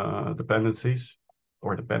 dependencies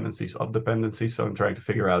or dependencies of dependencies. So I'm trying to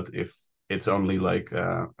figure out if it's only like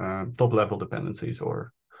top level dependencies,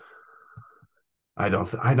 or I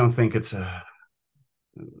don't think it's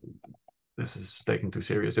this is taken too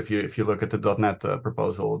serious. If you look at the .NET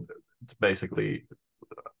proposal, it's basically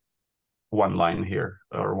one line here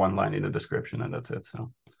or one line in the description, and that's it.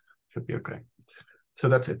 So should be okay. So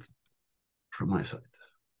that's it from my side.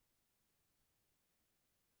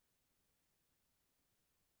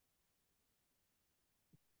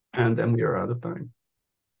 And then we are out of time.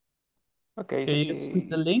 Okay. Can you send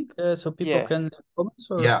the link so people Yeah. can comment?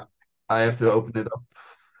 Or? Yeah, I have to open it up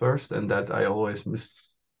first, and that I always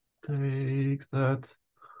mistake that.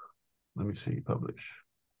 Let me see, publish.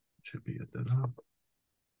 Should be at the top.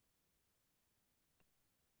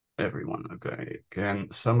 Everyone, okay.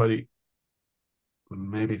 Can somebody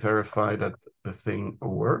maybe verify that the thing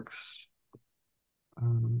works?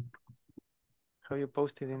 Have you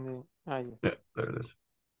posted in the? Yeah. Yeah, there it is.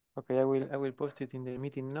 Okay, I will post it in the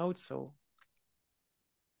meeting notes. So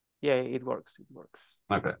yeah, it works. It works.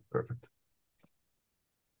 Okay, perfect.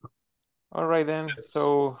 All right then. It's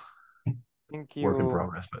so thank you. work in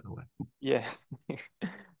progress, by the way. Yeah.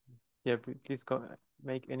 Yeah, please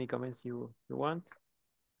make any comments you want.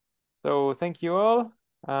 So thank you all,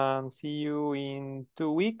 and see you in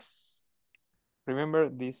 2 weeks. Remember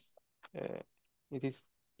this, it is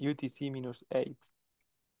UTC -8,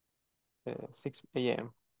 6 a.m.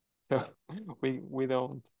 So we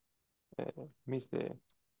don't miss the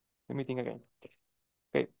meeting again.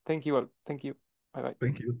 Okay, thank you all. Thank you. Bye bye.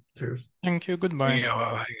 Thank you. Cheers. Thank you. Goodbye. Yeah,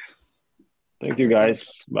 bye. Thank you,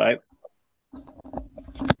 guys. Bye.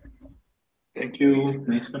 Thank you.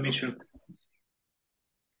 Nice to meet you.